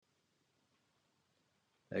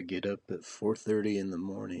I get up at 4:30 in the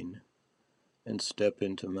morning and step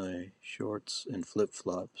into my shorts and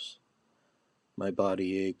flip-flops, my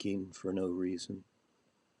body aching for no reason.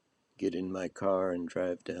 Get in my car and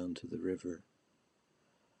drive down to the river.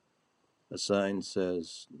 A sign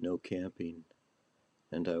says no camping,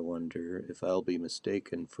 and I wonder if I'll be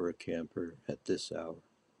mistaken for a camper at this hour.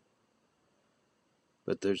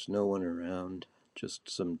 But there's no one around, just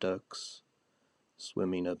some ducks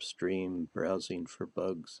swimming upstream, browsing for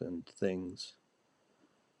bugs and things.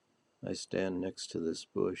 I stand next to this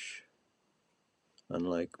bush,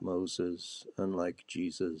 unlike Moses, unlike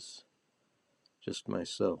Jesus, just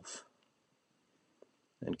myself,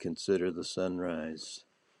 and consider the sunrise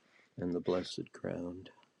and the blessed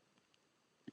ground.